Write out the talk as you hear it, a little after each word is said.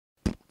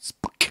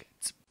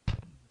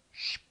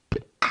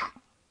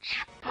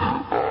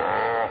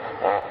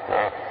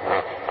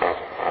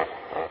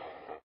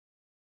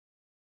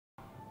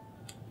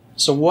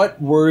So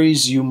what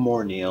worries you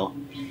more, Neil?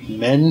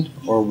 Men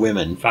or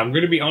women? If I'm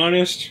going to be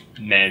honest,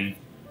 men.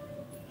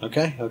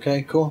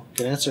 Okay, cool.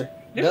 Good answer.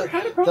 Never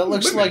had a problem That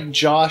with looks women. like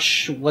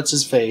Josh, what's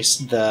his face?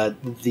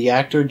 The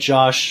actor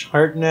Josh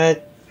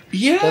Hartnett.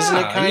 Yeah, Doesn't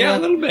it kinda? yeah, a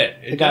little bit.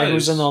 The guy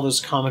who's in all those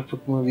comic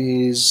book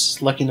movies,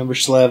 Lucky Number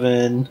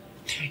 11.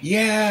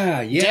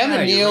 Yeah. Damn it,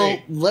 you're Neil.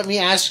 right. Let me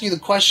ask you the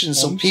question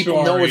so I'm people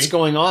know sorry. what's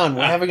going on.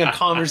 We're having a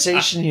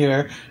conversation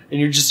here, and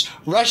you're just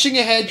rushing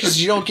ahead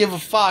because you don't give a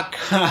fuck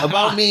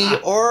about me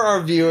or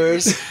our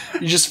viewers.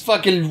 You just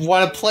fucking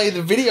want to play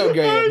the video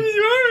game.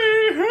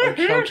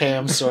 Okay,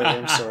 I'm sorry.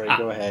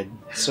 Go ahead.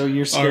 So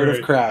you're scared Alright.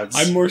 of crowds.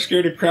 I'm more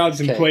scared of crowds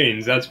than Okay.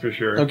 planes, that's for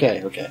sure.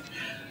 Okay.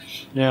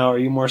 Now, are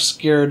you more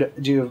scared?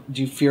 Do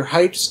you fear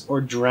heights or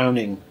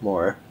drowning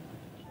more?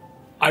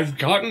 I've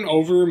gotten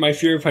over my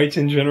fear of heights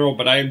in general,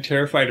 but I am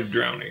terrified of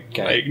drowning.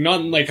 Okay. Like,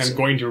 not like I'm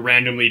going to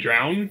randomly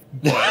drown,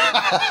 but,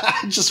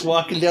 Just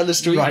walking down the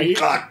street, right?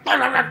 but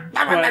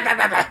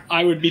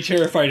I would be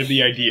terrified of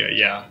the idea,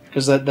 yeah.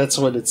 Because that's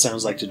what it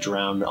sounds like to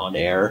drown on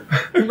air.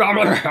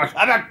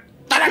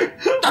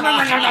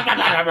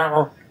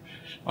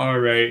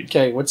 Alright.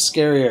 Okay, what's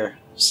scarier,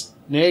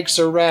 snakes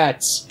or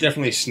rats?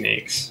 Definitely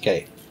snakes.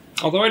 Okay,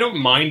 Although I don't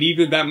mind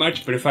either that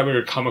much, but if I were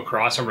to come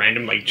across a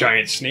random, like,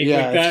 giant snake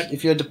yeah. like that,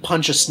 If you had to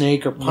punch a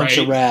snake or punch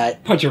a Right.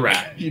 rat, punch a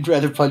rat. you'd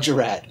rather punch a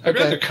rat. I'd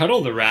rather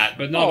cuddle the rat,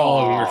 but not all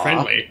of them are Aw.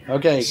 friendly.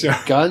 Okay, So-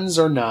 guns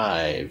or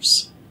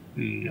knives?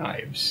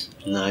 Knives.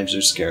 Knives are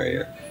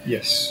scarier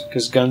Yes.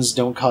 because guns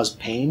don't cause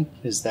pain.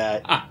 Is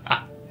that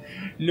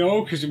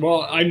No, because,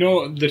 well, I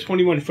know the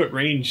 21-foot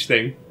range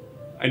thing.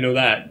 I know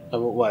that.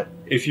 what?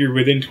 If you're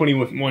within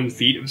 21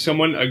 feet of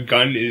someone, a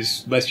gun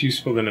is less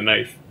useful than a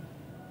knife.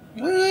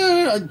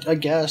 I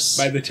guess.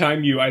 By the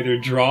time you either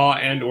draw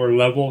and or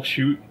level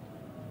shoot,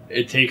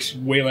 it takes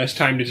way less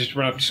time to just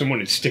run up to someone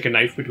and stick a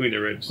knife between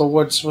their ribs. But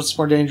what's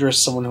more dangerous?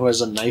 Someone who has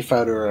a knife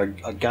out or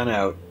a gun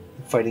out,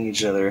 fighting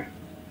each other.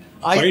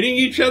 Fighting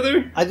each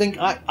other? I think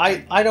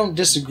I don't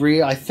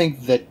disagree. I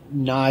think that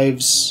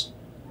knives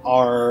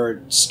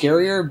are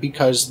scarier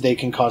because they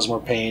can cause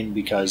more pain.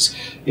 Because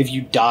if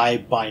you die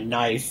by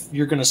knife,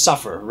 you're gonna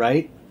suffer,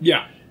 right?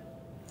 Yeah.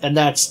 And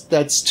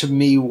that's to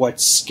me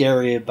what's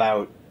scary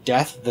about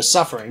death, the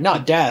suffering,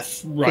 not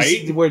death. 'Cause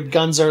Right. Where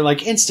guns are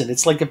like instant.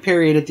 It's like a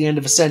period at the end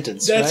of a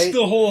sentence, That's right?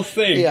 the whole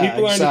thing. Yeah,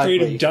 People aren't afraid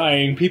exactly. of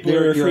dying. People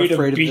You're are afraid,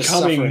 afraid of of the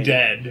becoming suffering.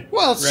 dead.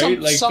 Well,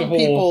 right? Like some the whole-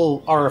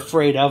 people are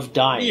afraid of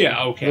dying.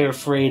 Yeah, okay. They're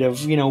afraid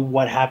of,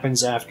 what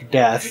happens after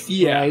death.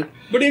 Yeah. Right?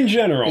 But in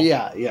general,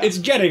 Yeah. it's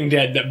getting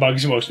dead that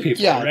bugs most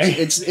people, Yeah, right?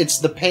 it's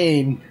the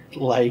pain,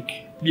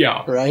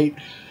 yeah. right?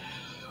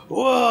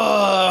 Whoa,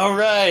 all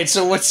right.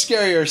 So what's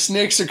scarier,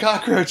 snakes or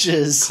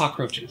cockroaches?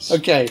 Cockroaches.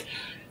 Okay.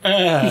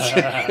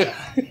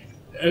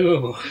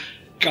 Oh,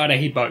 God, I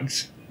hate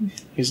bugs.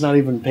 He's not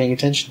even paying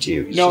attention to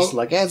you. He's No. just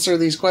like, answer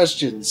these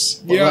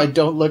questions while Yeah. I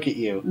don't look at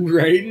you.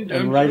 Right?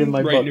 And write in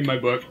my writing book. in my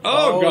book.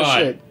 Oh, God.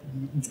 Shit.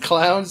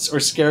 Clowns or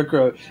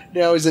scarecrow?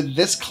 Now, is it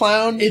this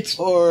clown It's-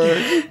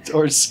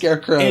 or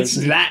scarecrows?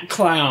 It's that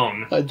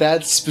clown.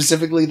 That's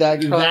specifically that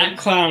clown? That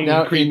clown Now,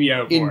 would creep me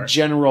out in more.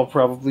 general,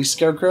 probably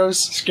scarecrows.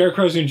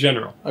 Scarecrows in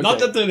general. Okay. Not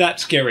that they're that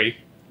scary,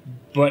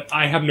 but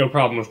I have no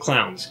problem with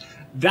clowns.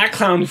 That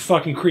clown's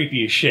fucking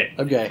creepy as shit.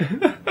 Okay.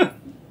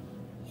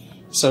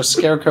 So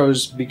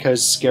scarecrows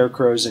because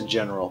scarecrows in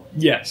general.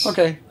 Yes.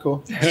 Okay,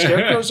 cool.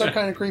 Scarecrows are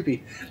kind of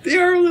creepy. They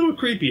are a little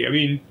creepy. I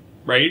mean,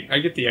 right? I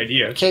get the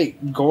idea. Okay,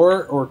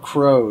 gore or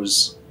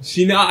crows?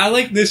 See, now I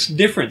like this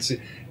difference.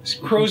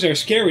 Crows are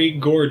scary.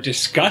 Gore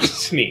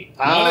disgusts me.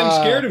 Not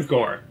I'm scared of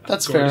gore.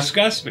 That's Gore fair.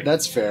 disgusts me.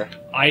 That's fair.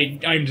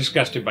 I'm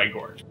disgusted by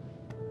gore.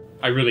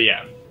 I really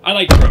am. I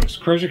like crows.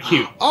 Crows are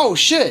cute. Oh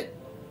shit!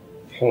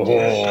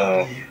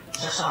 Oh,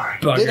 Sorry.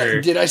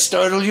 bugger. Did I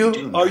startle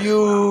you? Are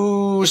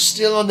you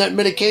still on that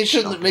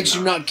medication that makes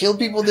you not kill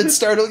people that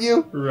startle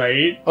you?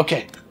 Right?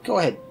 Okay, go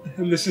ahead.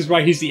 And this is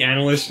why he's the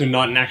analyst and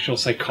not an actual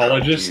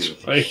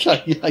psychologist. Like,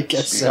 I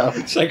guess so.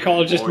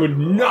 psychologist would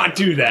not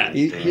do that.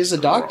 He's a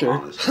doctor.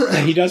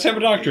 He does have a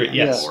doctorate,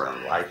 yes. More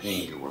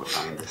enlightening you will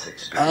find this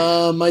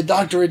experience. My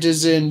doctorate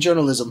is in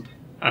journalism.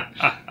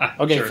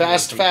 Okay, Sure,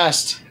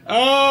 fast.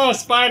 Oh,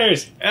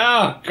 spiders!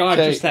 Oh, God,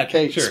 just that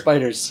Okay, picture.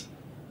 spiders.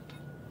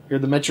 Hear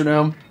the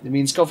metronome? It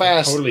means go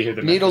fast. Totally hear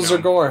the Needles metronome.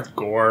 or gore?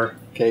 Gore.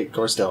 Okay,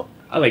 gore still.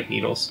 I like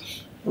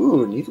needles.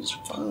 Ooh, needles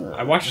are fun.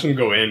 I watched them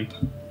go in.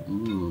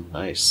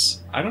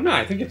 Nice. I don't know,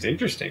 I think it's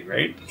interesting,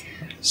 right?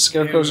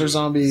 Scarecrows or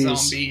zombies?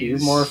 Zombies. You're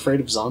more afraid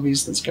of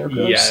zombies than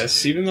scarecrows?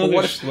 Yes, even though But they're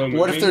what slow if, moving.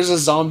 what if there's a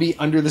zombie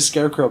under the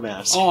scarecrow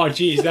mask? Oh,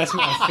 geez, that's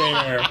not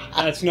fair.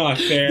 That's not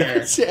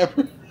fair.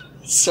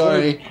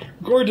 Sorry.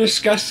 Gore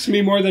disgusts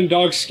me more than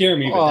dogs scare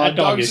me, but that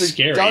dog dogs is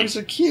scary. Dogs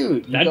are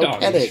cute. You that don't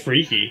dog pet is it.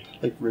 freaky.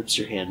 Like rips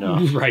your hand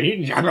off.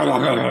 Right?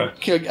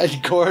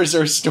 Gores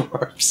or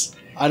storms?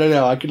 I don't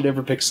know. I could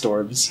never pick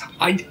storms.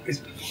 I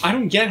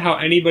don't get how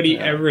anybody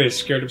ever is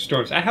scared of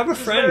storms. I have a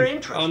very friend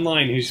interesting.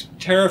 online who's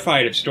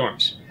terrified of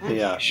storms.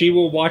 Yeah. She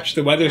will watch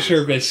the weather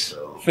service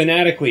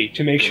fanatically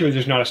to make sure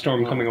there's not a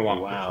storm coming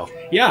along. Wow.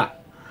 Yeah.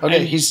 Okay,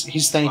 And-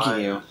 he's thanking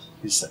you.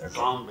 He's okay.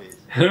 Zombies.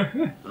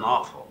 And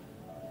awful.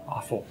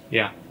 Awful.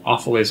 Yeah.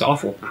 Awful is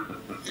awful.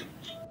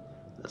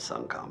 The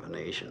sun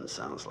combination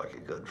sounds like a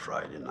good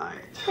Friday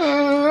night.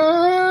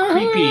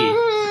 Creepy.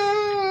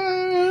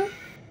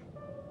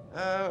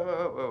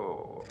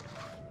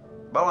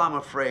 Well, I'm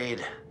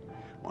afraid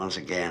once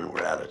again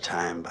we're out of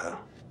time, but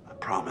I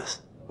promise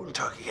we'll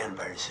talk again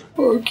very soon.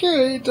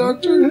 Okay,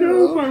 Doctor.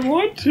 No, I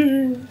want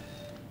to.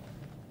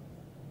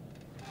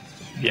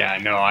 Yeah,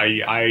 no,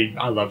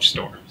 I love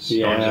storms.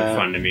 Storms are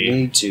fun to me.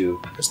 Me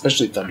too.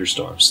 Especially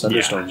thunderstorms.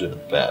 Thunderstorms are the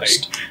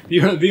best.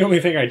 The only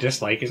thing I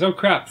dislike is, oh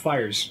crap,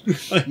 fires.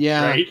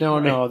 Yeah. Right?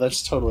 No.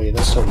 That's totally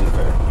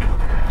fair.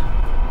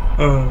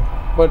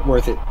 Uh, But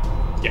worth it.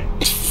 yeah.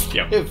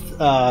 Yep. If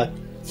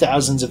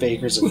thousands of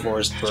acres of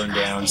forest burn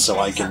down, so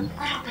I can.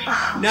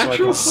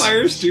 Natural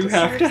fires do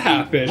have to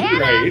happen,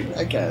 right?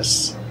 I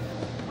guess.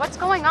 What's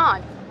going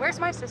on? Where's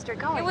my sister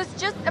going? It was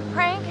just a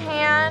prank,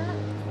 Han.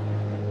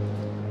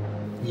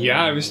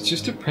 Yeah, it was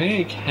just a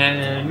prank,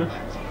 Han.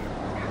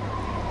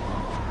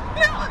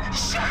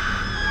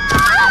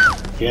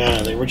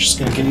 Yeah, they were just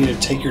gonna get you to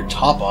take your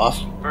top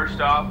off.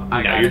 First off,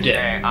 I Now gotta you're say,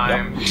 dead.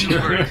 I'm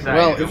super excited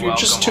Well, to if you're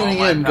just welcome tuning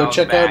all my in, go pals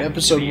check out back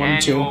episode to the 1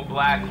 and 2. annual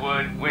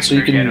Blackwood Winter So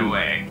you can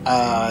Getaway.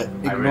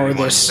 ignore really wanna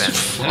this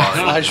spend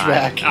quality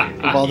time flashback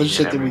with of all the each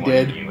shit and that we every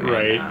one of did. you and,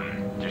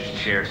 Right. Just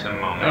share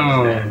some moments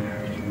Oh. that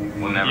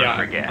we'll never Yeah,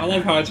 forget. I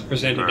love how it's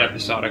presented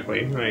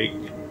episodically. Like,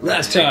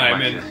 last Take time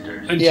my and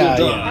sisters. until Yeah,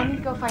 dawn. I need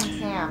to go find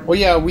Sam. Well,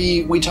 yeah,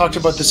 we talked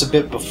about this a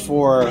bit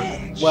before.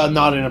 Well,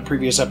 not in a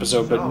previous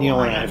episode, but Neil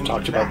and I have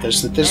talked about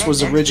this. That this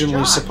was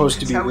originally supposed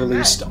to be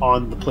released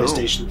on the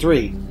PlayStation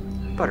 3,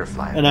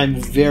 Butterfly. and I'm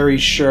very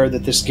sure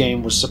that this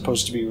game was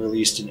supposed to be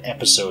released in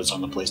episodes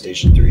on the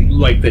PlayStation 3.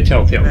 Like the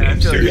Telltale Man, I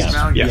game feel like series. this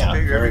mountain yeah, gets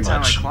bigger very every time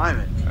much. I climb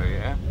it. Oh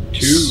yeah? Too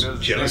Does the same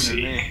to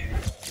jealousy. me.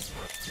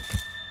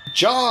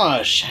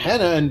 Josh,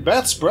 Hannah and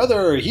Beth's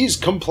brother, he's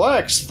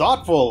complex,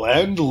 thoughtful,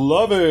 and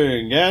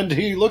loving, and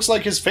he looks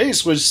like his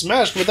face was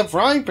smashed with a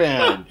frying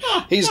pan.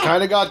 He's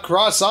kind of got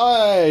cross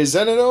eyes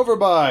and an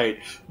overbite,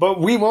 but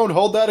we won't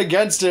hold that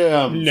against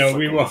him. No,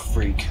 we Fucking won't.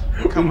 Freak.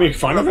 We'll make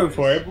fun of him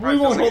for it, but we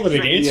won't hold it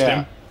against Yeah,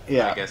 him. I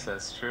yeah. guess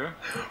that's true.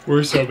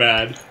 We're so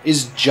bad.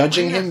 Is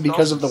judging him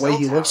because of the way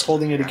he looks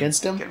holding it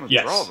against him?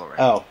 Yes.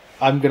 Oh,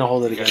 I'm gonna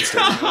hold it against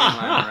him.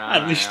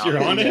 At least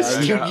you're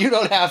honest. You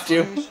don't have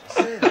to.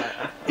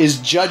 Is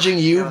judging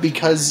you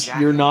because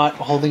you're not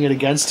holding it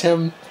against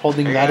him,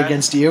 holding that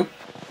against you?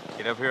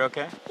 Get up here,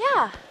 okay?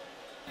 Yeah.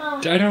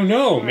 I don't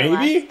know,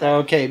 maybe?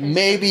 Okay,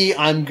 maybe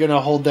I'm gonna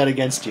hold that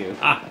against you.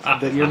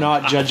 That you're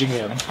not judging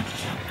him.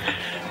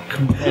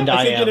 And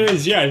I think am. it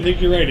is, yeah, I think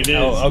you're right, it is.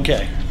 Oh,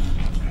 okay.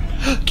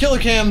 Killer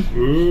Cam!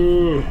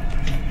 Ooh.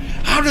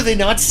 How do they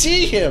not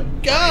see him?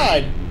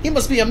 God! He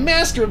must be a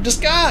master of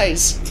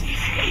disguise!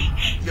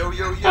 Yo,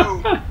 yo,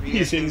 yo.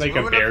 He's in like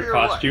a Moving up bear here or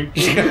what? costume.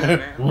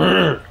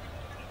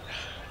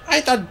 I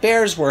thought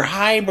bears were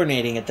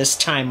hibernating at this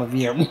time of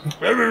year. Do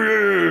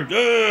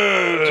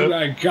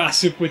I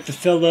gossip with the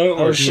fellow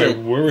or Oh, do shit. I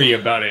worry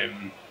about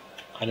him?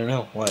 I don't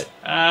know. What?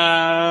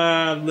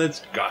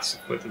 Let's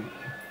gossip with him.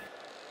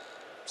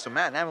 So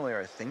Matt and Emily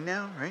are a thing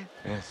now, right?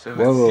 Yeah, so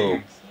Whoa,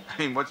 whoa. I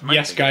mean, what's my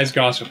Yes, thing? guys,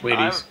 gossip, I have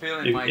a ladies.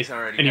 feeling If, Mike's if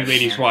already any got his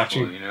ladies hands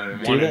watching full, you know what I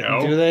mean? Do want to they?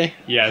 know, Do they?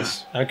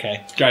 yes,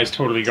 Okay. guys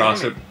totally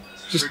gossip.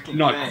 Just Freaking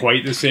not thing.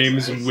 quite the same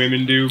as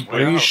women do. Are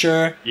you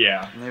sure?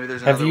 Yeah. Maybe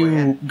there's Have another way you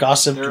in.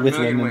 gossiped There are a with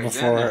million women ways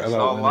in before there, it's about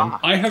all women? law.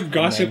 I have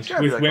gossiped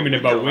Gotta be with like a women window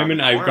about around women.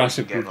 the I've corner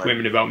gossiped to get, with like,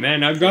 women about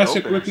men. I've it gossiped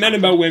open or with men something.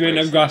 about women.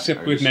 I've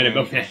gossiped Are with you men saying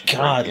about you men. can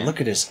God, break in?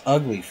 look at his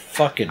ugly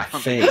fucking I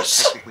don't think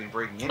face. technically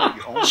breaking into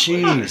your own place.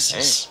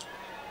 Jesus.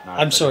 Not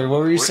I'm that- sorry,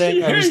 what were you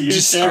saying? I was You're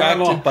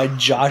distracted terrible. by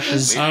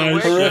Josh's Oh,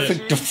 horrific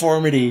shit.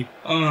 deformity.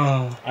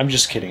 Oh, I'm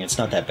just kidding, it's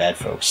not that bad,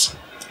 folks.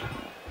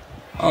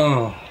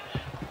 oh.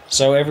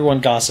 So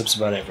everyone gossips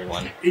about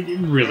everyone. It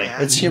really.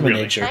 It's human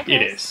really. nature.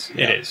 It is.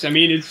 Yeah. It is. I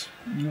mean, it's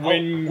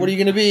when. What are you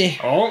gonna be?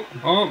 Oh,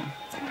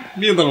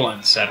 be a little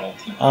unsettled.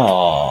 A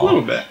Oh,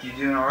 little bit. You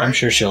doing alright? I'm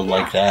sure she'll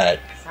like that.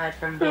 Aside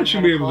from I being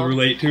should be able to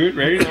relate to it,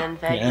 right? I'm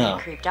vaguely Yeah.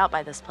 creeped out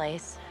by this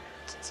place.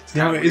 It's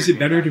Now, kinda is weird it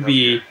better being to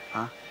be back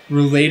up here.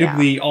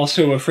 relatably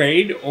also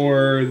afraid,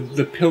 or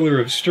the pillar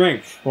of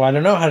strength? Well, I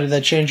don't know. How did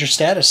that change your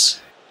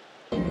status?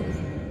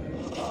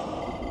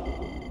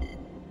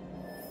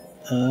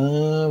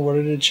 What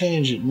did it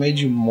change? It made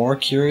you more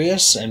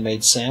curious and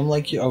made Sam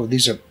like you. Oh,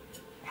 these are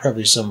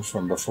probably some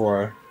from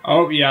before.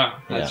 Oh, yeah,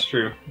 that's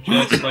true.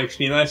 Jess likes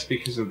me less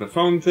because of the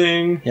phone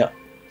thing. Yeah.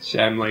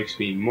 Sam likes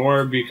me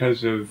more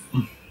because of.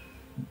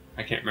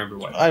 I can't remember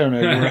what. I don't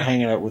know. You were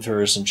hanging out with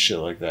her or some shit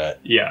like that.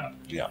 Yeah.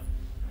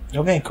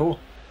 Okay, cool.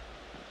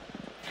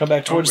 Come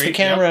back towards the wait,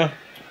 camera.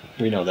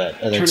 We know that.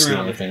 That's Turn the around.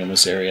 only thing in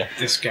this area.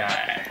 This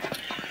guy.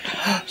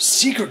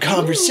 Secret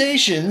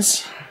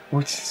conversations.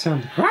 What's the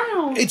sound?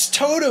 Wow. It's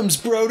totems,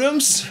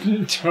 brodums.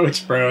 Totes,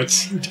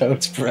 bros.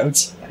 Totes,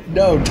 brods.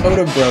 No,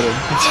 totem, brodom.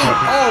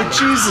 Oh,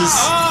 Jesus.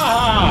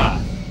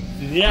 Ah!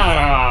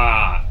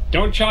 Yeah!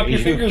 Don't chop your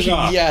fingers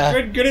off.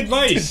 Yeah. Good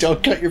advice.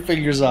 Don't cut your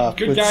fingers off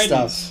Good with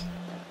guidance. stuff.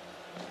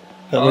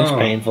 That looks Oh.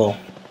 painful.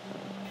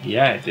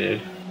 Yeah, it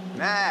did.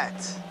 Matt.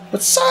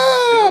 What's Been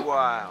a up?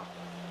 while.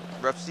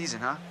 Rough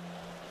season, huh?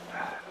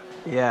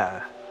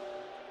 Yeah.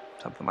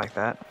 Something like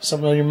that.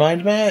 Something on your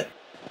mind, Matt?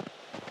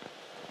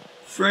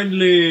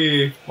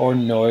 Friendly. Or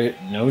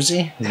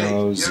nosy? You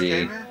Nosy.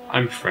 okay, man?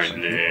 I'm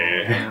friendly.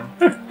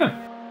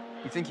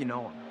 You think you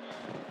know him?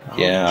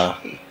 Yeah.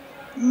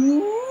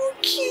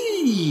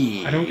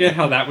 Okay. I don't get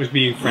how that was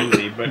being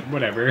friendly, but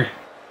whatever.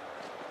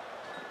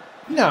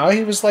 No,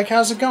 he was like,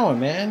 "How's it going,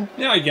 man?"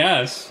 Yeah, I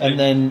guess. And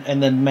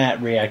then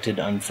Matt reacted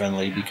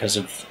unfriendly because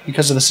of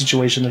the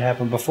situation that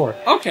happened before.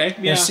 Okay,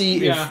 yeah. Now, see,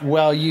 yeah. if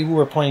while you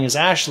were playing as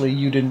Ashley,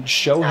 you didn't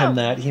show him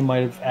that, he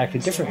might have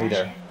acted differently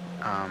there.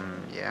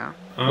 Yeah.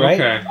 right?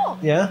 Okay.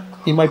 Yeah,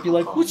 he might be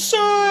like, "What's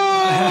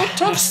up?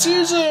 Tough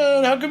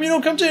season. How come you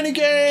don't come to any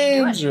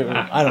games?" Or,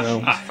 I don't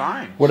know.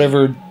 Fine.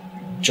 Whatever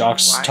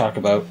jocks talk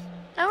about.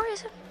 No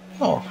reason.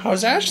 Oh,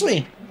 how's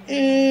Ashley?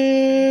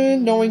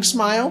 Knowing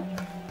smile.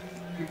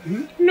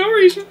 No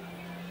reason.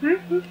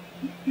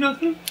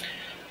 Nothing.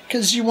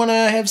 Because you want to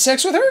have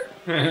sex with her?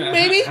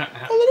 Maybe? A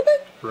little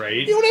bit?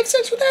 Right. You want to have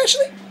sex with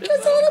Ashley?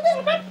 Just a little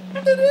bit?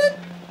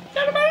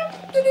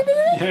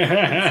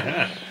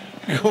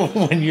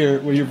 when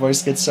your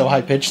voice gets so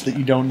high pitched that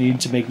you don't need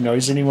to make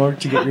noise anymore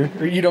to get your,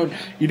 or you don't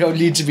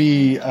need to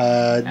be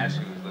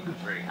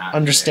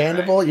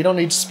understandable. You don't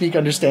need to speak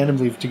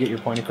understandably to get your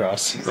point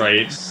across.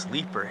 Right.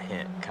 Sleeper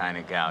hit kind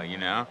of gal, you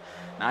know?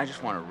 And I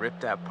just want to rip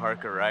that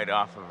Parker right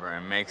off of her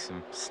and make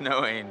some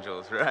snow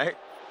angels, right?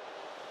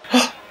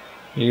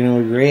 You gonna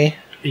agree?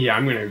 Yeah,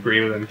 I'm gonna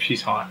agree with him.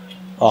 She's hot.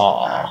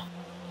 Aw.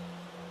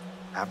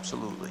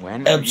 Absolutely.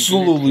 When are you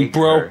Absolutely, gonna take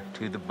bro. her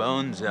to the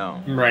bone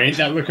zone. Right?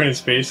 That look on his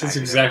face. That's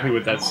exactly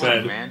what that Come on,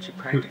 said. man. She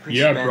practically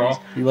Yeah, spends bro.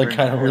 He like her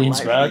kind of entire leans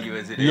life back. with you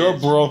as it Yeah,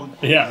 is. bro.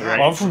 Yeah, right.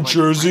 I'm from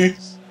Jersey.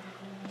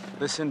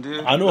 Listen,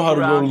 dude. I know look how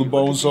to go around to the you.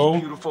 bone Look at these zone.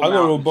 beautiful I go to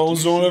the mountains. bone Do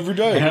you zone see every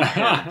day.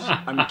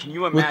 I mean, can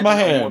you With imagine my a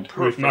more hand.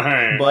 perfect With my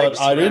hand. But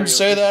I didn't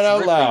say that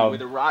out loud.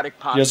 With erotic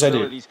Yes, I did.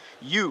 possibilities.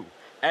 You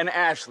and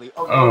Ashley.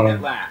 Oh.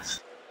 At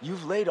last.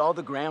 You've laid all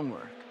the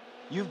groundwork.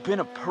 You've been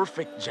a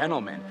perfect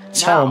gentleman.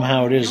 Tell Now, him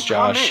how it is, you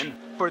come Josh. in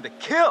for the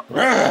kill.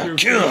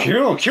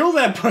 Kill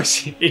that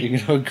pussy. You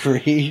gonna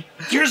agree?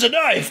 Here's a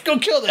knife. Go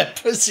kill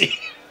that pussy.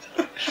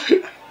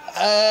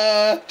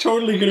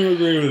 Totally gonna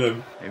agree with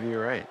him. Maybe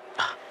you're right.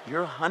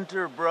 You're a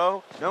hunter,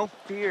 bro. No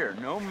fear,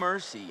 no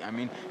mercy. I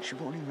mean, she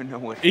won't even know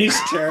what. He's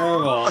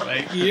terrible.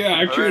 Like, yeah,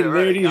 I treat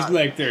Right, ladies got it.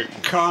 like they're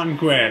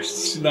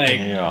conquests. Like,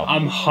 Yeah.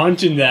 I'm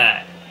hunting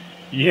that.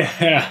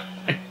 Yeah.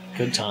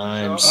 Good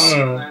times.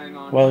 Uh,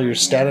 Well, your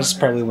status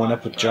probably went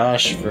up with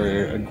Josh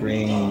for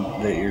agreeing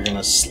that you're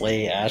gonna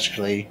slay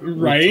Ashley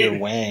Right? with your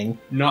wang.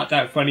 Not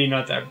that funny,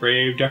 not that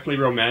brave. Definitely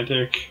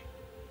romantic.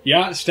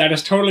 Yeah,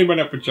 status totally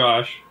went up with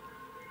Josh.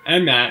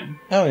 And Matt.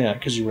 Oh yeah,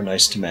 because you were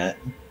nice to Matt.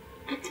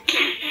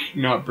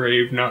 Not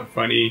brave, not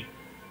funny.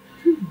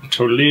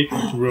 Totally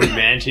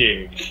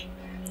romantic.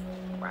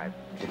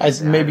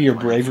 Maybe your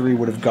bravery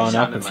would have gone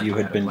up if you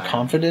had been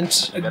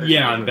confident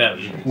Yeah, I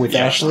bet. with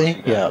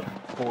Ashley. Yeah.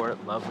 Four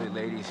lovely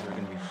ladies who are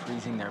going to be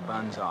freezing their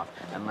buns off.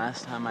 And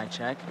last time I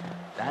checked,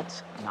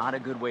 that's not a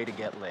good way to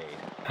get laid.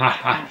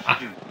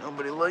 Dude,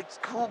 nobody likes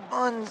cool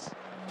buns.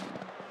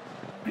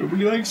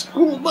 Nobody likes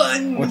cool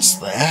buns. What's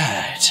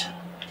that?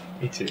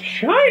 It's a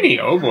shiny.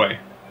 Oh boy.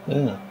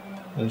 Yeah.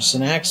 There's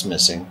an axe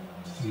missing.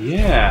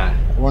 Yeah.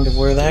 I wonder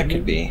where that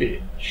could be.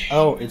 Bitch.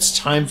 Oh, it's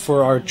time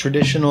for our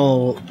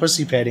traditional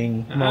pussy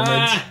petting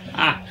moment.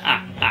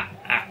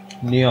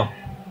 Neil.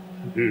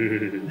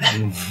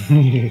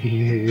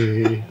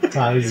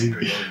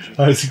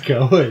 How's it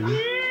going?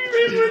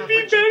 It would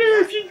be better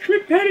if you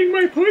quit petting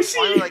my pussy.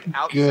 Why, like,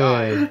 outside?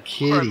 Good Or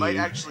kitty. it might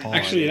actually. Oh,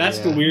 Actually, that's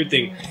yeah. the weird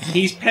thing.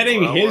 He's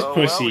petting his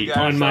pussy we got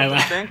on my ourselves a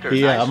lap. thinker.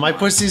 Yeah, Nice my one.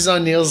 pussy's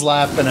on Neil's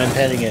lap and I'm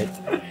petting it.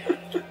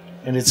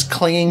 And it's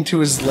clinging to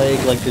his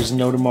leg like there's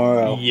no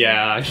tomorrow.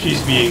 Yeah,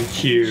 she's being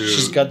cute.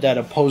 She's got that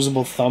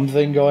opposable thumb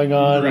thing going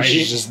on, Right. and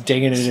she's just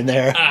dinging it in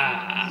there.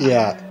 Ah,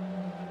 Yeah.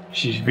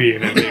 she's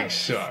being a big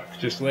suck.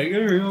 Just like,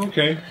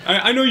 okay.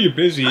 I know you're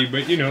busy,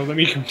 but you know, let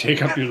me come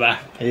take up your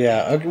lap.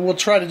 Yeah, okay, we'll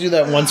try to do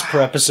that once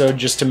per episode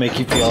just to make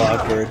you feel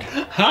awkward.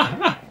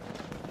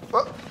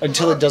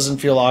 Until it doesn't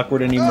feel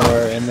awkward anymore,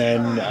 and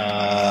then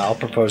I'll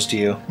propose to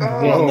you.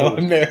 Well, no,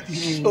 I'm married.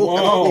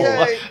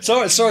 Whoa.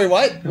 Sorry,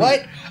 what?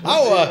 What?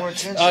 Oh,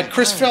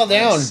 Chris fell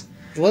down.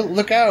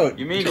 Look out.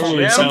 You mean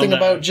Totally Jim? Something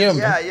Sound about Jim.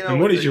 Yeah, you know. And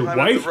what when is they your climb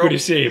up wife the going to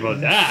rope. say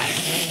about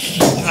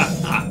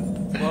that?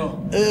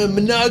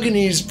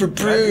 Monogami's for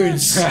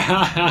prudes.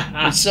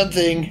 Or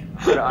something.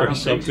 Or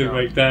something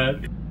like that.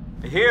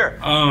 Here,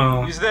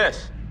 Oh. use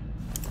this.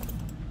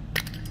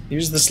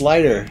 Use this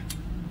lighter.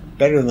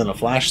 Better than a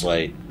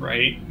flashlight.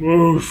 Right?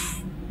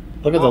 Oof.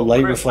 Look at the Whoa,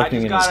 light Chris, reflecting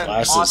I in just his got an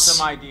glasses.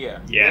 awesome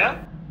idea.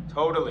 Yeah?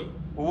 Totally.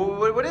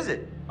 What is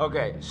it?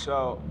 Okay,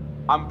 so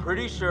I'm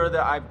pretty sure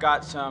that I've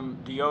got some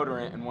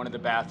deodorant in one of the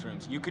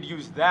bathrooms. You could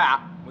use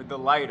that with the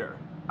lighter.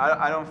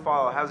 I don't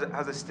follow. How's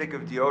a stick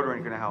of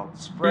deodorant gonna help?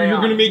 Spray You're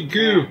on gonna it. make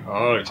goo.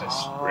 Oh, it's a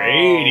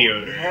spray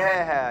deodorant.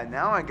 Yeah,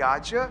 now I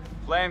gotcha.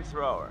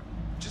 Flamethrower.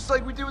 Just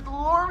like we did with the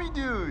little army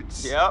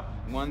dudes. Yep,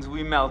 ones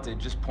we melted.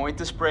 Just point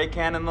the spray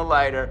can in the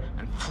lighter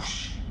and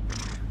whoosh.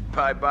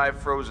 Bye-bye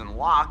frozen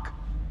lock.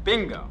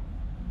 Bingo.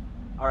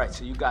 All right,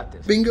 so you got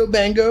this. Bingo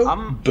bango.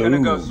 I'm Boom.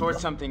 gonna go sort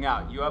something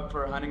out. You up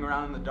for hunting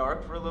around in the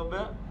dark for a little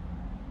bit?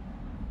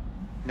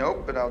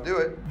 Nope, but I'll do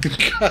it.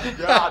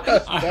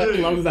 I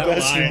love that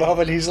Best line.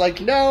 moment. He's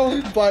like,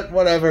 no, but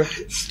whatever.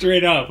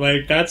 Straight up,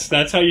 like that's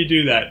how you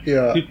do that.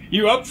 Yeah.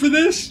 You up for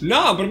this?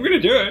 No, but I'm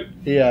gonna do it.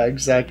 Yeah,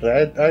 exactly.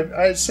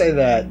 I'd say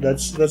that.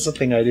 That's the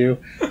thing I do.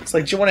 It's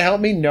like, do you want to help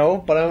me? No,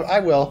 but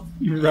I will.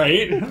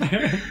 Right?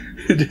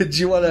 do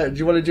you want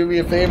to do me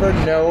a favor?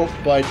 No,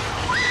 but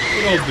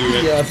I'll do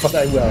it. yeah, but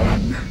I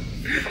will.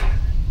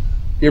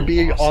 You're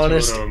being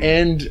honest totem.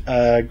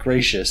 and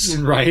gracious.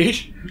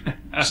 Right?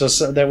 So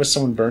that was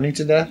someone burning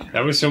to death.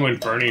 That was someone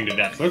burning to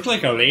death. Looked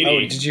like a lady. Oh,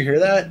 did you hear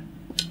that?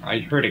 I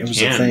heard a It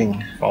was a can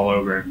thing. fall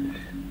over.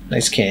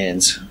 Nice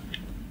cans.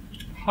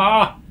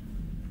 Ha!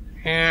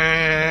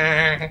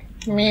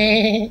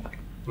 Me.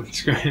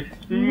 Let's go.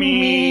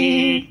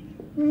 Me.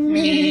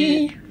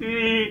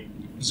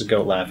 There's a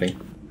goat laughing.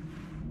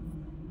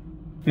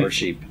 Or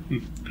sheep.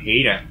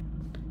 Peter.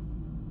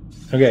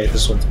 Okay,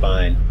 this one's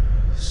mine.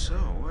 So,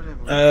 what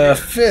have we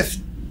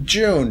 5th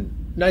June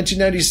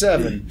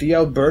 1997. The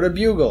Alberta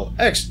Bugle.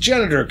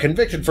 Ex-janitor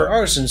convicted for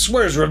arson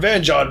swears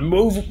revenge on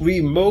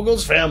movie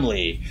mogul's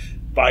family.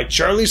 By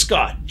Charlie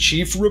Scott,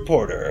 chief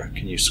reporter.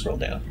 Can you scroll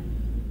down?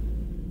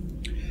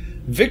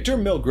 Victor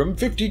Milgram,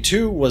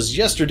 52, was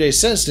yesterday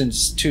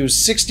sentenced to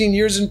 16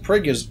 years in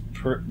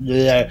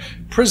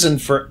prison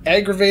for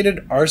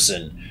aggravated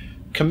arson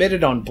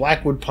committed on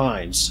Blackwood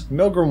Pines.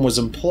 Milgram was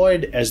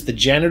employed as the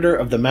janitor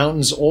of the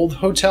Mountains Old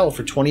Hotel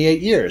for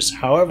 28 years.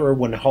 However,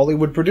 when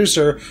Hollywood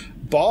producer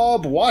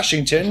Bob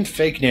Washington,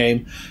 fake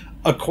name,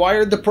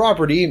 acquired the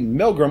property,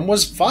 Milgram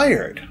was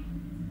fired.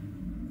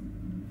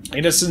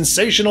 In a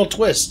sensational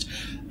twist,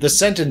 the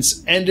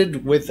sentence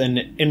ended with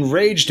an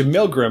enraged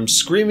Milgram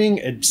screaming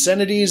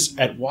obscenities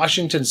at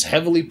Washington's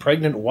heavily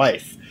pregnant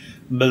wife,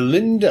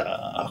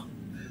 Melinda,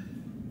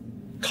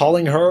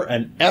 calling her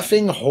an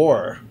effing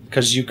whore,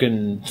 because you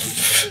can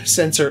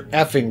censor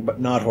effing but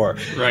not whore.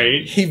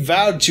 Right. He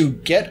vowed to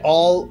get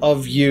all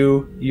of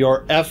you,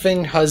 your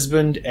effing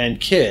husband and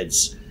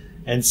kids,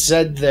 and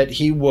said that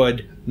he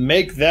would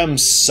make them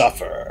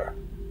suffer.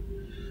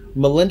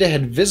 Melinda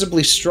had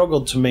visibly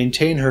struggled to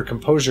maintain her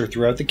composure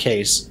throughout the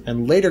case,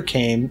 and later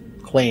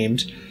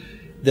claimed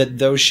that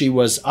though she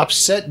was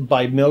upset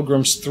by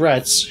Milgram's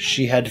threats,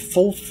 she had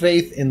full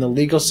faith in the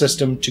legal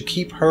system to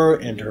keep her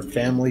and her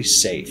family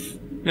safe.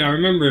 Now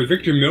remember,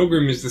 Victor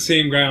Milgram is the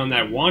same guy on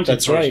that wanted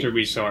That's poster right.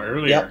 we saw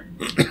earlier.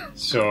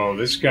 So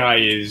this guy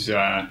is.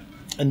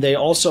 And they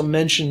also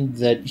mentioned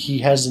that he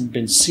hasn't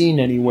been seen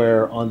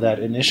anywhere on that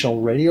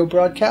initial radio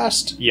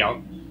broadcast.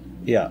 Yeah.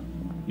 Yeah.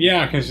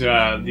 Yeah, because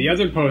the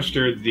other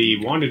poster,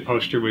 the wanted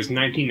poster, was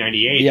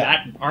 1998. Yeah.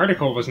 That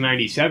article was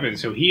 97,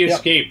 so he Yep.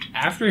 escaped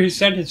after his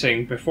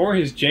sentencing, before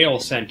his jail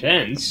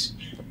sentence.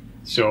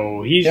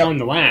 So he's Yep. on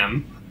the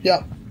lam.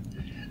 Yeah.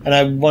 And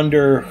I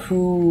wonder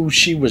who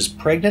she was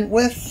pregnant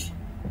with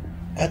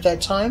at that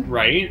time.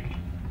 Right?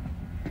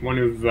 One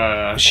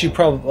of, She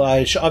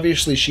probably,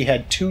 obviously she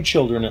had 2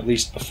 children at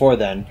least before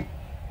then.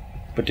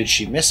 But did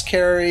she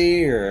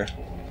miscarry or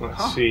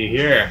let's see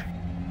here.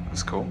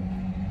 That's cool.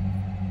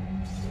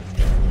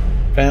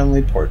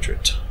 family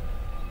portrait?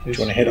 Do you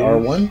want to hit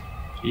R1?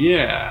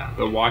 Yeah,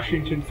 the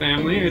Washington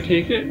family, I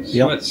take it? So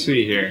Yep. let's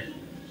see here.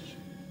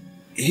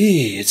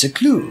 Hey, it's a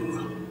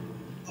clue.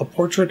 A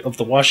portrait of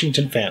the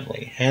Washington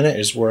family. Hannah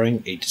is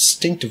wearing a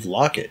distinctive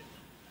locket.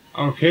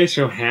 Okay,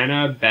 so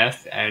Hannah,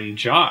 Beth, and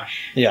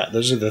Josh. Yeah,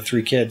 those are the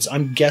 3 kids.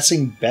 I'm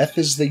guessing Beth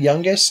is the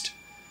youngest.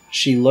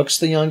 She looks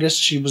the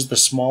youngest. She was the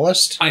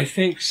smallest. I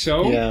think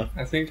so. Yeah.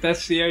 I think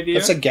that's the idea.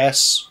 That's a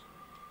guess.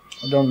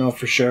 I don't know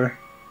for sure.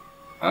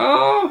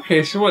 Oh,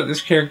 okay, so what?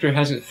 This character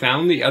hasn't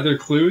found the other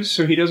clues,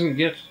 so he doesn't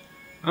get...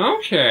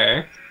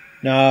 Okay.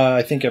 No,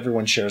 I think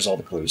everyone shares all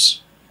the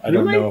clues. I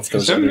don't Really? know if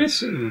those 'Cause I'm are...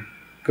 missing...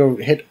 Go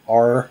hit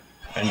R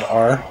and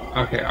R.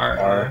 Okay,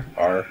 R,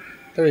 R.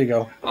 There you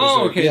go. Oh, Those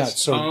are- okay. Yeah,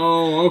 so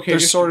okay. they're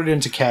just sorted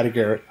into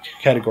categories.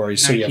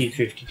 So yeah.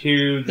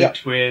 1952, the Yeah.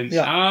 twins.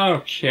 Yeah.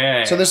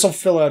 Okay. So this will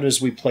fill out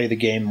as we play the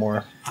game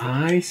more.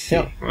 I see.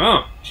 Yeah.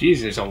 Oh,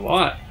 geez, there's a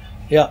lot.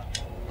 Yeah.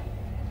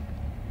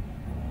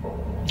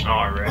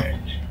 All right.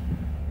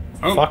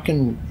 Oh,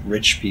 Fucking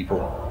rich people.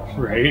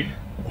 right.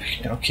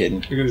 No kidding.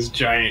 Look at this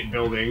giant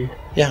building.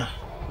 Yeah.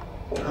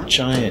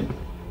 Giant.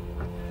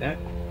 That.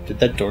 Did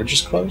that door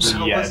just close? How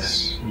was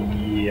Yes.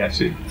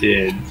 Yes, it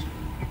did.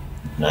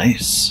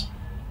 Nice.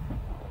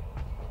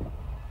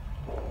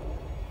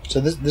 So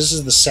this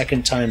is the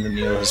second time that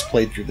Neil has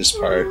played through this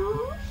part.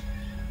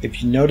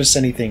 If you notice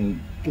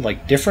anything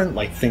like different,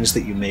 like things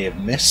that you may have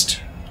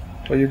missed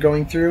while you're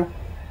going through,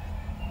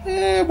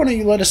 why don't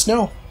you let us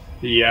know?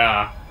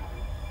 Yeah,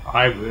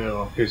 I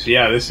will. Because,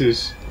 yeah, this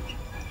is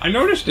I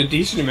noticed a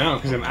decent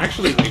amount because I'm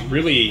actually like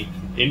really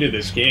into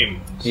this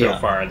game so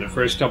far. The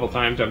first couple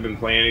times I've been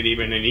playing it,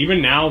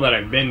 even now that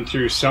I've been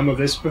through some of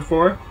this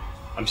before,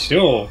 I'm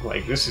still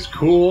like, this is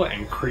cool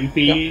and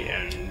creepy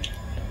and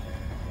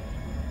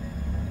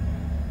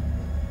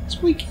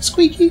Squeaky,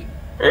 squeaky.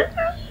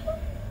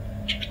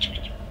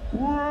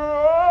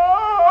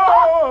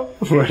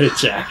 what a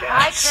jackass!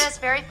 Hi, Chris.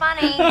 Very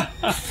funny.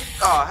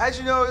 Oh, how'd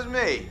you know it was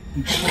me?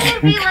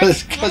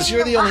 Because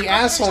you're the only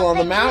asshole on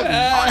the mountain.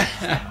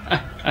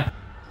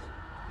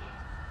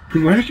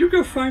 Why did you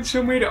go find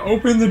some way to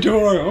open the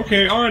door?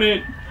 Okay, on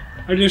it.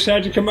 I just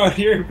had to come out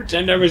here and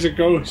pretend I was a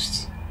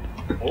ghost.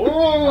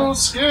 Oh,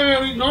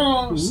 scary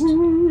ghost.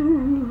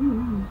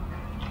 Ooh.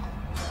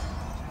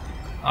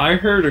 I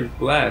heard a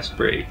glass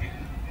break.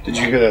 Did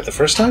you hear that the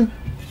first time?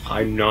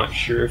 I'm not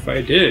sure if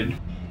I did.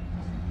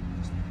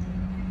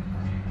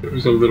 It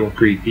was a little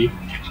creepy.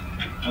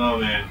 Oh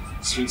man,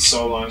 it's been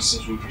so long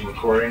since we've been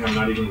recording, I'm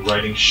not even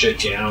writing shit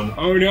down.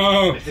 Oh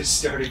no! At the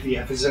start of the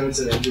episodes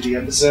and end of the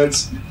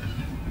episodes.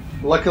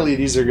 Luckily,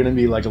 these are going to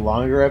be like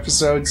longer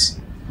episodes.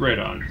 Right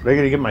on. But I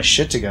got to get my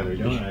shit together,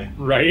 don't I?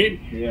 Right?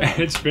 Yeah.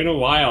 It's been a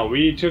while.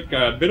 We took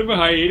a bit of a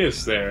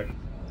hiatus there.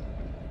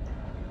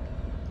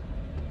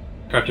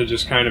 Got to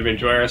just kind of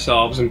enjoy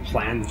ourselves and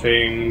plan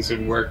things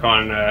and work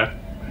on,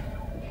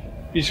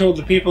 you told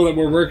the people that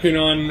we're working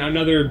on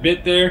another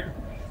bit there?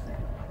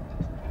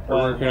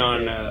 We're working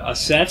on a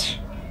set.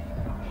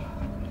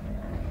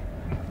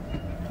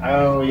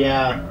 Oh,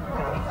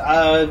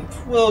 yeah.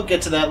 We'll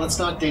get to that. Let's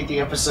not date the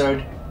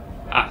episode.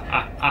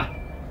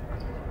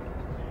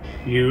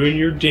 You and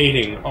your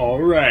dating.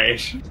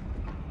 Alright.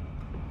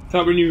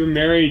 Thought when you were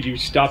married you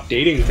stopped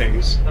dating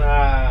things.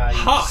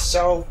 Ha!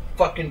 So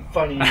fucking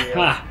funny.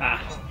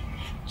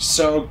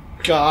 So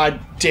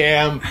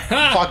goddamn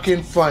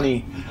fucking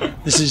funny.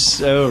 This is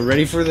so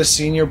ready for the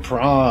senior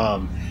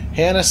prom.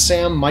 Hannah,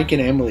 Sam, Mike,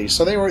 and Emily.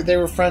 So they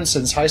were friends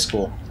since high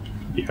school.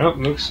 Yep,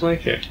 looks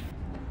like it.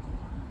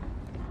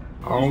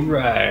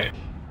 Alright.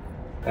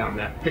 Found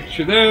that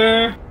picture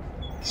there.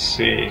 Let's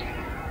see.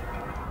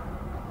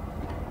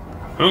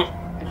 Oh,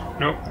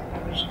 nope.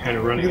 Just kind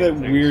of running. Look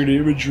at that weird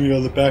imagery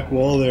on the back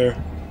wall there.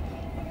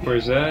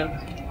 Where's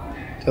that?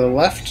 To the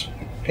left,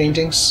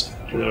 paintings.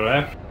 To the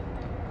left?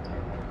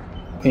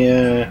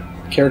 Yeah,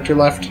 character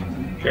left.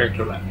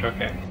 Character left,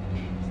 okay.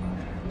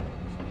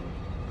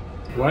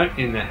 What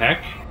in the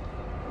heck?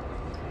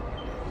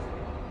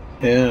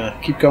 Yeah,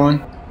 keep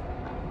going.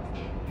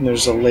 And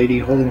there's a lady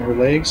holding her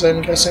legs,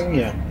 I'm guessing?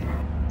 Yeah.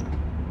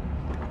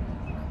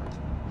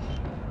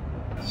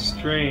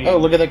 Strange. Oh,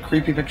 look at that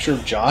creepy picture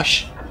of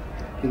Josh.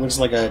 He looks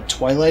like a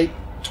Twilight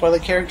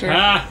character,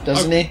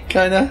 doesn't he?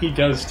 Kinda. He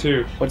does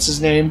too. What's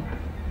his name?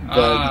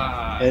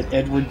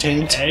 Edward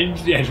Taint.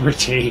 Edward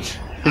Taint.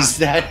 Is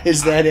that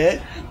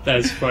it?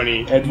 That's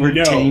funny. Edward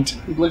Taint.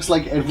 He looks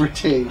like Edward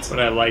Taint. But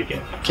I like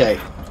it. Okay.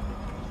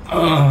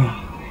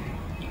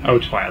 Oh,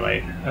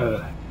 Twilight.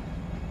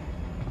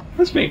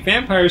 Let's make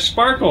vampires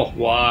sparkle.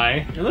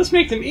 Why? And let's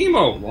make them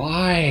emo.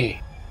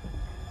 Why?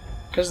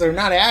 Because they're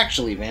not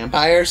actually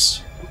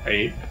vampires.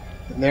 Right.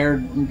 They're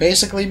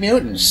basically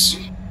mutants.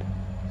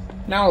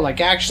 No, like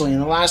actually in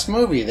the last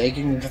movie, they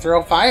can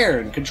throw fire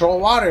and control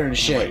water and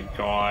shit. Oh my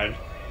god.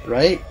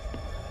 Right?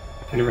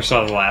 I never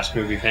saw the last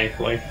movie,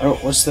 thankfully. Oh,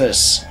 what's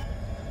this?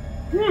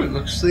 Oh, it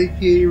looks like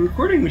a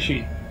recording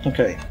machine.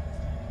 Okay.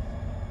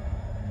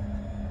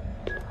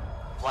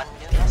 One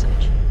new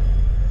message.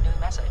 New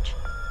message.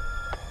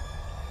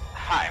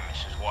 Hi,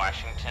 Mrs.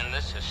 Washington.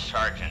 This is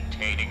Sergeant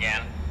Tate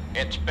again.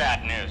 It's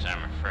bad news,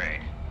 I'm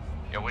afraid.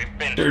 Yeah, we've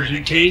been through the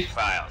Sergeant case Tate?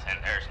 files, and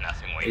there's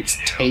nothing we It's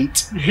can do. Tate.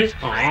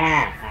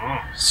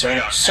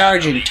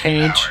 Sergeant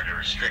Taint.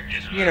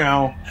 You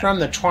know, from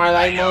the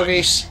Twilight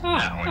movies.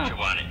 Not what you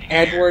wanted to hear,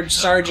 Edward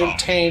so Sergeant call me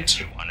Taint. if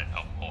you want to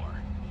know more.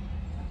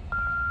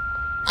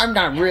 I'm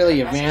not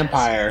really a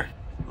vampire.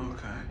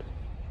 Okay.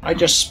 I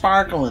just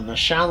sparkle in the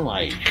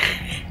sunlight.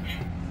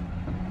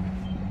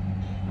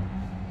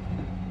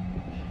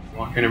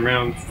 Walking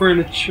around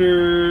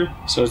furniture.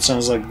 So it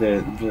sounds like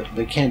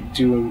they can't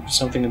do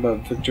something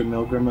about Victor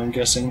Milgram, I'm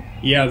guessing.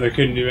 Yeah, they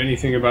couldn't do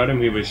anything about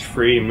him. He was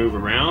free to move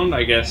around,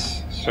 I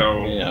guess.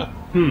 So, Yeah.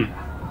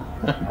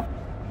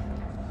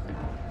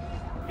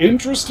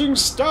 Interesting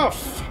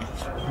stuff.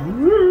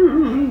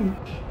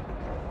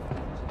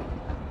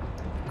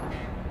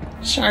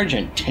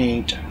 Sergeant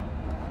Taint.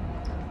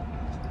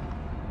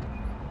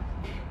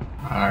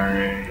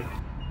 Alright.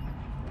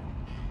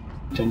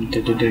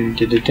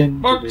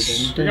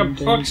 Books! We got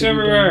books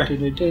everywhere!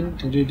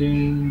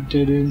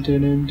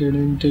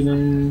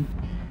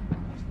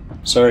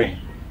 Sorry.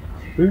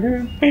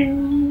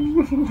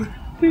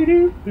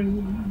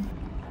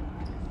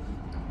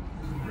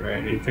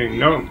 Right, anything?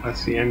 Nope,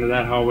 that's the end of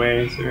that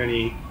hallway. Is there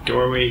any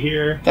doorway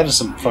here? That is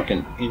some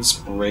fucking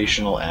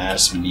inspirational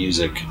ass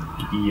music.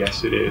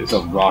 Yes, it is.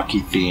 The Rocky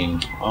theme.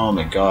 Oh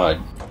my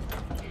god.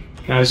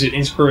 Now, is it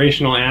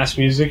inspirational ass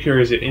music or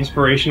is it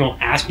inspirational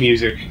ass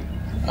music?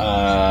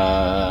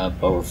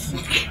 Both.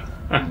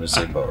 I'm gonna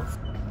say both.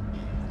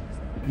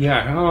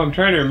 Yeah, I'm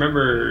trying to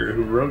remember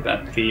who wrote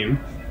that theme.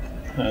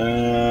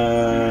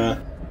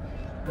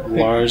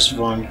 Lars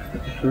von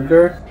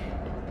Kruger?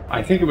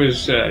 I think it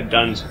was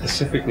done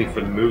specifically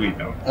for the movie,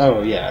 though.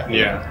 Oh, yeah.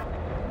 Yeah.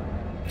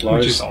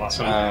 Lars, Which is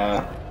awesome.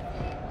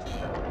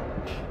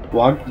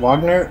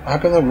 Wagner? How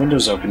come the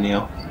window's open,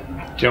 Neil?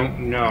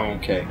 Don't know.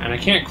 Okay. And I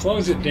can't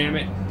close it, damn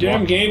it.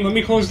 Damn game, let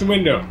me close the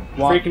window.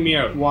 Freaking me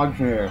out.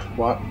 Wagner.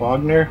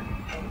 Wagner?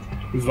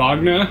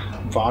 Wagner?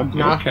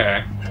 Wagner?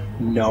 Okay.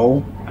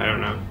 No. I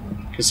don't know.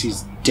 Because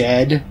he's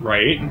dead.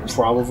 Right?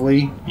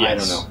 Probably. Yes. I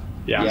don't know.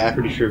 Yeah, I'm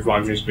pretty sure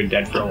Wagner's been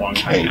dead for a long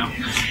time now.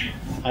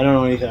 I don't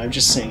know anything. I'm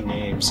just saying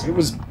names. It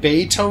was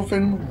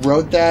Beethoven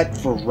wrote that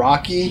for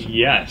Rocky.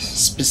 Yes.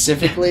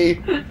 Specifically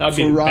That'd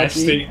be for the Rocky. best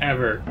thing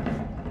ever.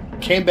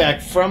 Came back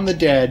from the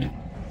dead.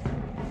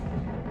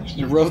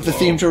 He wrote the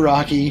theme to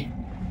Rocky.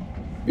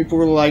 People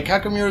were like, how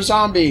come you're a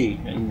zombie?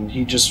 And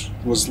he just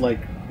was like,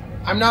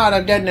 I'm not,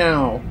 I'm dead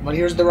now. But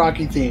here's the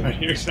Rocky theme. I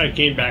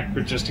came back for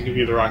just to give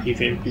you the Rocky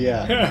theme.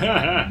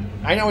 Yeah.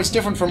 I know it's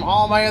different from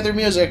all my other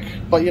music,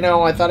 but you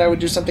know, I thought I would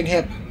do something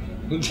hip.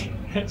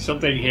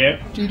 Something hip.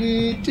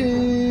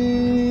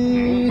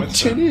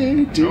 What's that?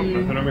 Oh,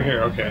 nothing over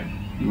here. Okay.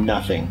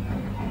 Nothing.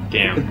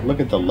 Damn. Look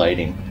at the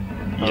lighting.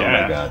 Yeah.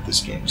 Oh my god,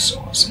 this game is so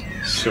awesome.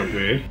 So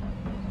good.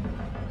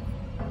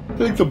 I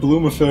think the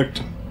bloom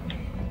effect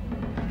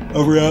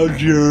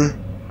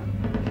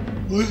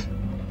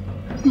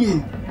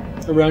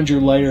around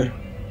your lighter.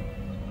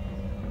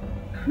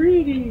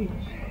 Pretty.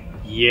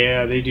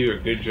 Yeah, they do a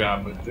good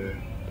job with the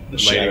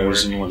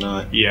shadows work. and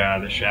whatnot. Yeah,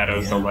 the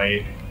shadows, the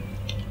light.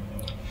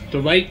 The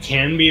light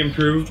can be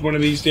improved one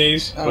of these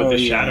days, but the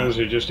shadows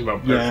are just about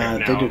perfect now.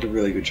 Yeah, they did a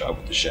really good job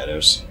with the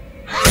shadows.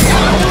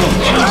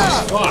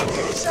 Fuck.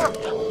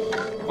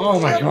 Oh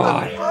my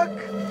god.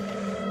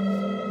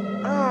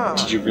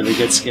 Did you really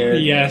get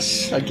scared?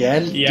 Yes.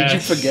 Again? Yes.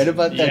 Did you forget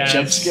about that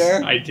jump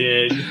scare? I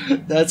did.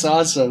 That's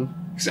awesome.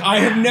 I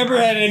have never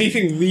had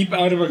anything leap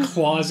out of a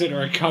closet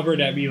or a cupboard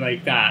at me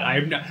like that.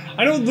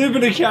 I don't live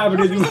in a cabin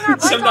in the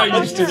woods. I'm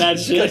not used to that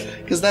shit.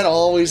 Because that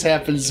always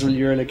happens when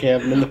you're in a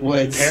cabin in the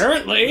woods.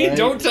 Apparently. Right?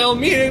 Don't tell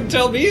me, didn't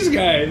tell these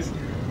guys.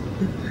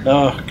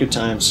 Oh, good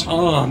times.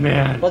 Oh,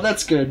 man. Well,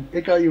 that's good.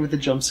 It got you with the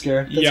jump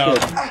scare. That's Yeah.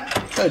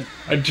 good.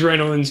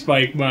 Adrenaline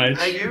spike much.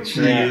 Thank you.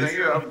 Yeah. Thank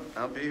you.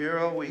 I'll be here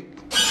all week.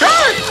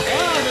 Oh,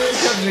 there it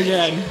comes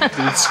again.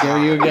 Did it scare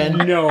you again?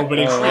 No, but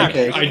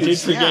okay. I did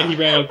forget he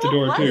ran out the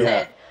door, too.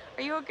 Yeah.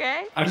 Are you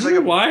okay? I don't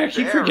know why I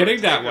keep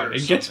forgetting that one.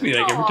 It gets me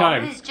like every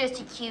time. It's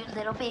just a cute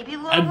little baby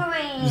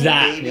Wolverine.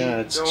 That. Yeah,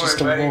 it's Don't just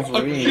worry, a buddy.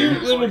 Wolverine. A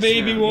cute little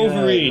baby Yeah,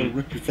 Wolverine. it'll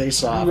rip your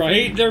face off.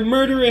 Right? They're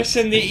murderous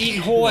and they eat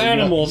whole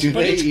animals,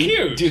 but it's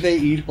cute. Do they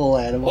eat whole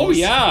animals? Oh,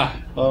 yeah.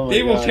 Oh my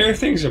They will God. tear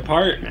things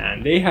apart,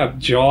 man. They have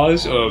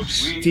jaws of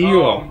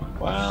steel.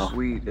 Wow.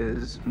 Sweet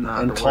is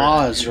not And the word.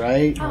 claws,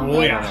 right?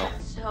 Oh, yeah.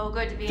 So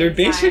good to be They're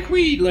inside.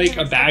 basically like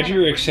a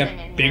badger,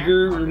 except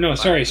bigger. No,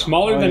 sorry,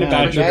 smaller than a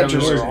badger. But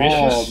Badgers more are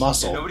all vicious.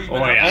 muscle. Oh,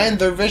 yeah. And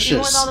they're You with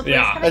vicious. all the police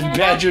Yeah. coming And in now?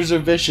 badgers are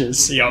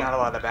vicious. Not a Yep.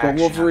 lot of But action.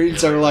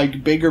 Wolverines are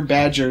like bigger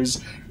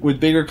badgers with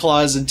bigger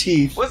claws and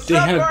teeth. What's They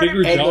up, have buddy?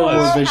 bigger And they're more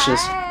jaws.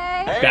 vicious.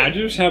 Hey.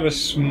 Badgers have a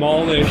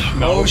smallish Oh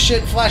mouth.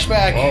 shit,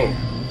 flashback! Oh.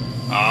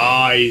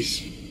 Ah, he's.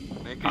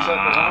 Make yourself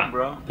at home,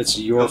 bro. That's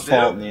your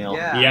fault, Neil.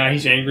 Yeah,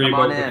 he's angry Come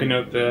about on in. looking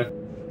out the.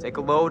 Take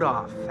a load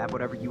off. Have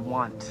whatever you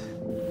want.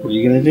 What are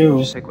you gonna do?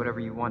 Just take whatever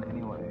you want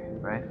anyway,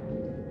 right?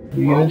 What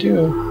are you gonna do?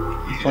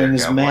 You're playing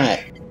as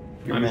Matt.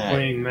 You're I'm Matt.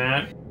 playing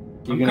Matt.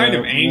 You're I'm gonna kind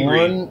of angry.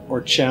 Won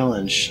or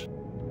challenge?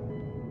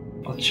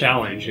 I'll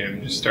challenge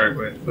him to start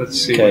with. Let's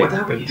see Okay. what What the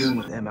hell were you happens. doing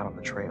with him out on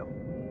the trail?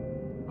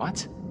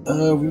 What?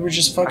 We were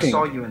just fucking. I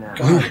saw you in that.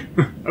 God.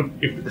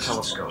 The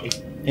telescope.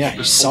 Yeah,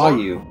 he saw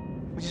you.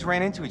 We just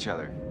ran into each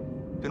other.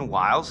 Been a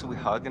while, so we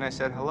hugged and I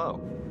said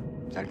hello.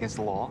 Is that against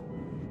the law?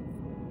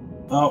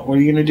 Oh, what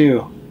are you gonna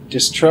do?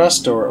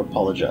 Distrust or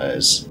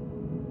apologize?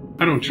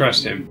 I don't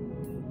trust him.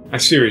 I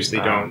seriously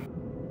don't.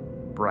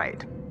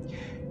 Right.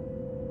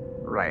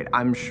 Right.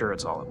 I'm sure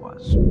it's all it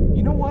was.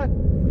 You know what?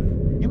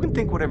 You can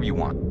think whatever you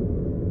want.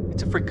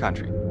 It's a free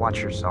country. Watch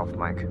yourself,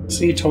 Mike.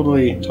 See,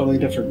 totally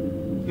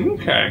different.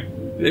 Okay.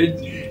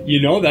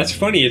 You know, that's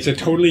funny. It's a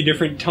totally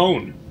different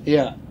tone.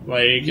 Yeah,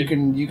 Like, you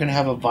can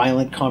have a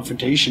violent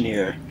confrontation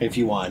here if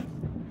you want,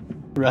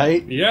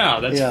 right? yeah,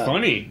 that's Yeah.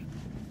 funny.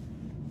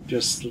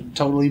 Just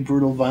totally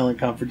brutal, violent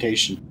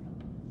confrontation.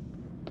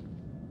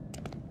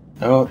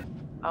 Oh,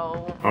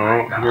 Oh.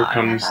 Oh, here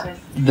comes That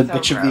is the so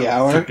bitch of gross. the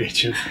hour. the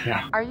bitch of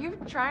yeah. Are you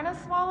trying to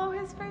swallow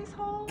his face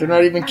whole? They're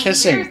not even I mean,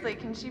 kissing. Seriously,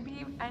 can she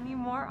be any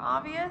more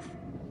obvious?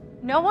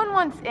 No one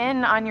wants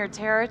in on your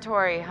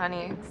territory,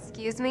 honey.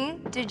 Excuse me?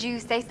 Did you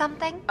say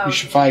something? You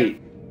should fight.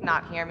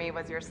 Not hear me?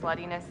 Was your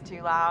sluttiness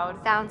too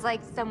loud? Sounds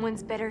like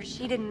someone's bitter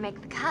she didn't make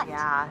the cut.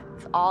 Yeah,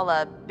 it's all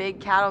a big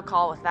cattle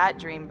call with that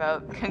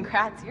dreamboat.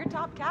 Congrats, you're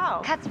top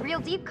cow. Cuts real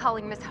deep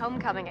calling Miss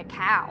Homecoming a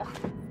cow.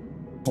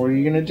 What are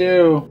you gonna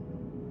do?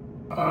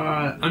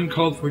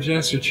 Uncalled for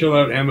Jess or chill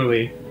out,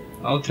 Emily.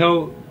 I'll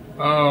tell.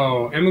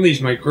 Oh,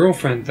 Emily's my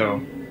girlfriend,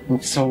 though.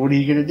 So what are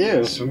you gonna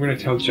do? So I'm gonna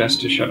tell Jess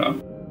to shut up.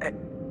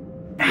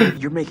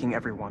 You're making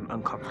everyone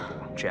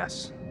uncomfortable,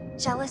 Jess.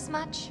 Jealous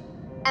much?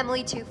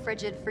 Emily too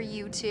frigid for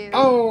you too.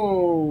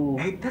 Oh.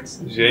 Hey, that's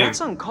Jake.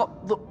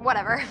 uncalled. Look,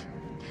 Whatever.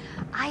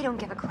 I don't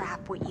give a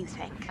crap what you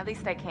think. At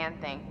least I can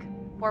think.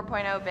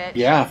 4.0, bitch.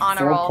 Yeah,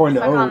 Honor roll. 4.0.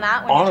 Suck on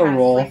that when Honor you're trying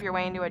roll. to sleep your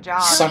way into a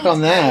job. Suck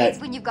on that.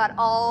 It's when you've got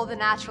all the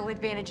natural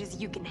advantages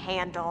you can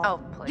handle. Oh,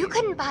 please. You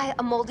couldn't buy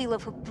a moldy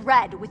loaf of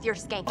bread with your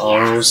skanky Oh,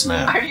 ass.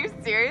 snap. Are you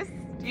serious?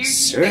 Do you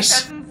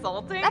Serious? think that's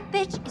insulting? That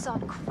bitch is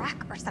on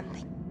crack or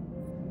something.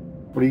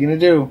 What are you gonna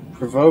do?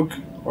 Provoke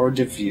or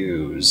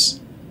diffuse?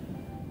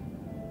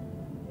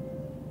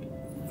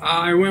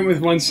 I went with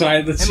one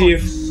side. Let's see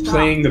if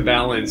playing the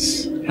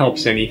balance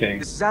helps anything.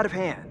 this is out of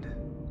hand.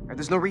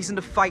 There's no reason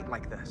to fight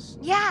like this.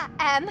 Yeah,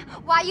 Em.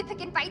 Why you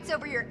picking fights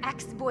over your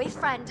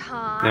ex-boyfriend,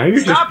 huh? Now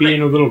you're just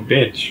being a little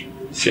bitch,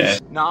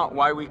 Seth. Not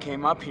why we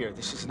came up here.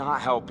 This is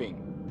not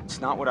helping. It's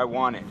not what I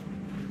wanted.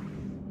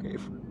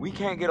 If we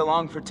can't get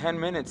along for 10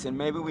 minutes, then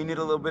maybe we need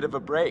a little bit of a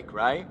break,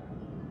 right?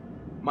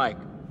 Mike,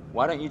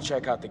 why don't you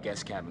check out the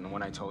guest cabin, the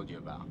one I told you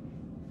about?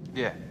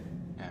 Yeah,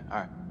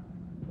 alright.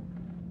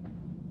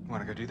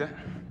 Wanna go do that?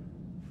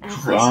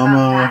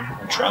 Drama.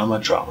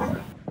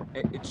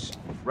 It's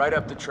right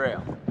up the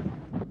trail.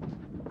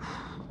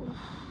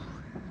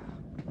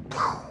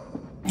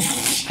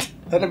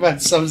 That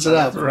about sums it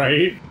up.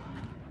 Right?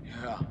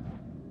 Yeah.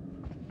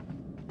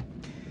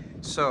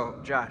 So,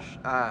 Josh,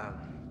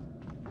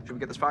 should we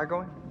get this fire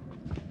going?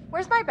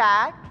 Where's my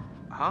bag?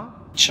 Huh?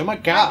 Oh my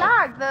My god.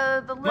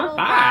 bag, the little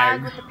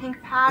bag? bag with the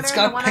pink pattern. It's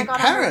got the one a pink I got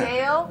pattern.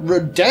 on Rodeo.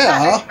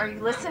 Rodeo? Are you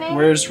listening?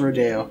 Where's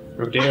Rodeo?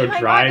 Rodeo Oh my God,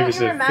 Drive don't is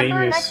you a remember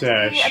famous next to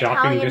the shopping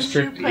Italian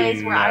district shoe place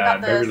in where I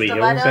got the Beverly Hills,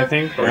 I stilettos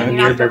think, or and you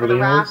near knocked over Beverly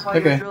the Hills. rock while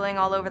you Okay. were drooling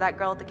all over that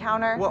girl at the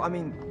counter? Well, I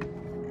mean,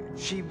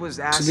 she was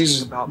So asking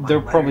these, about my they're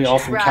letter probably all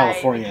jacket. from right,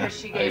 California, because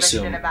she I gave a shit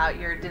assume. about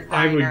your I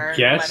designer would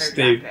guess leather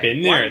they've jacket.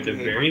 been there at the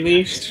very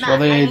least. Matt, Well,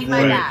 they- I need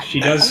my they- bag. She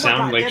does Oh my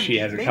sound God, like Em, she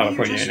has a maybe you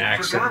Californian just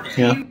accent. forgot.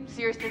 Yeah. You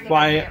seriously think Well,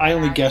 I'm gonna I get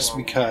only my guess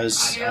bag?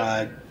 because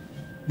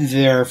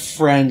their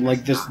friend,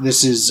 like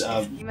this is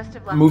You must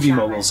have left Movie the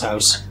Mogul's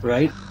house,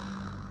 right?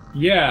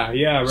 Yeah,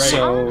 right.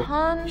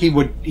 So he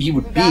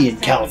would be in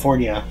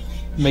California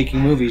making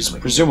movies,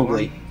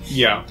 presumably,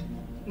 Yeah.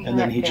 and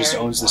then he just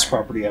owns this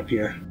property up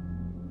here.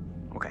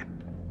 Okay.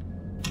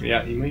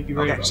 Yeah, you might be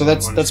right. Okay. about So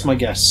that that's one. my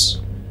guess.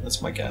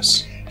 That's my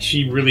guess.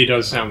 She really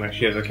does sound like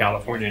she has a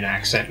Californian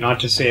accent. Not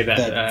to say that.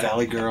 That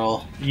Valley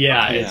Girl,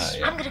 Yeah, Yeah, it's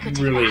yeah. I'm gonna go take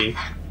really.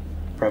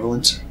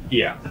 prevalent.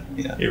 Yeah,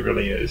 Yeah. it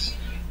really is.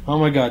 Oh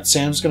my god,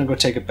 Sam's gonna go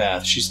take a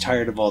bath. She's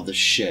tired of all this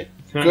shit.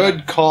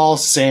 Good call,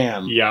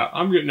 Sam. Yeah,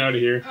 I'm getting out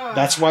of here.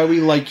 That's why we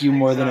like you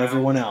more than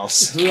everyone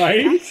else.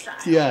 Right?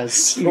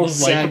 Yes,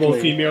 Most likable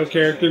exactly. female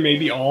character,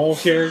 maybe all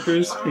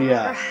characters.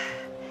 Yeah.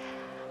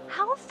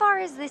 How far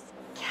is this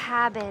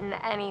cabin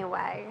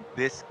anyway?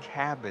 This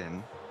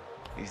cabin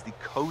is the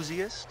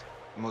coziest,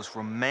 most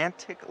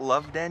romantic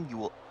love den you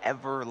will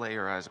ever lay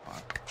your eyes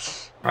upon.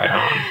 Right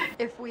on.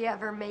 If we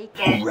ever make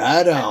it.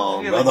 Right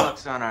on, Feeling brother.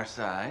 luck's on our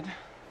side.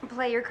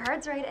 Play your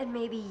cards right and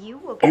maybe you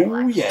will get Oh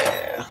lucky.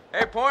 yeah.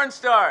 Hey, porn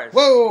stars!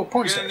 Whoa,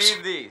 porn You're gonna stars.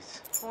 need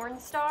these. Porn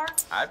star?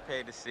 I'd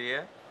pay to see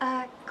you.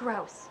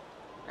 Gross.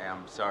 Hey,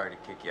 I'm sorry to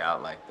kick you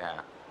out like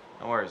that.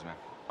 No worries, man.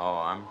 Oh,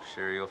 I'm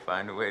sure you'll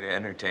find a way to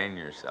entertain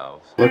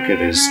yourselves. Look at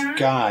his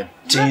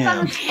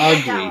goddamn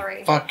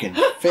ugly fucking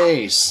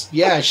face.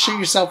 Yeah, shoot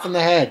yourself in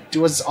the head.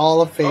 Do us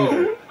all a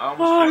favor. I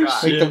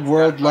almost forgot. Make the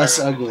world less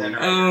Fire up ugly. the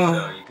generator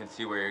so you can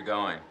see where you're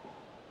going.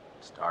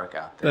 It's dark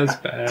out there. That's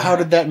bad. How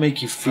did that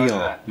make you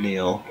feel,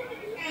 Neil?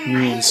 You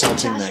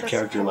insulting that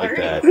character like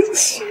that.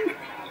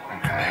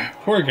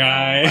 Poor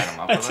guy.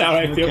 That's how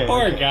I feel. Okay.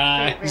 Poor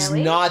guy. He's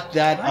not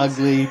that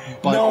ugly,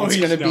 but No, it's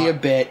he's going to be a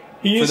not. bit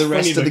He for is the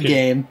rest funny of the looking.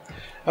 game.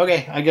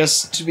 Okay, I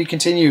guess to be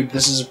continued.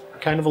 This is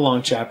kind of a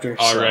long chapter.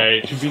 All so-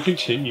 right, to be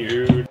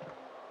continued.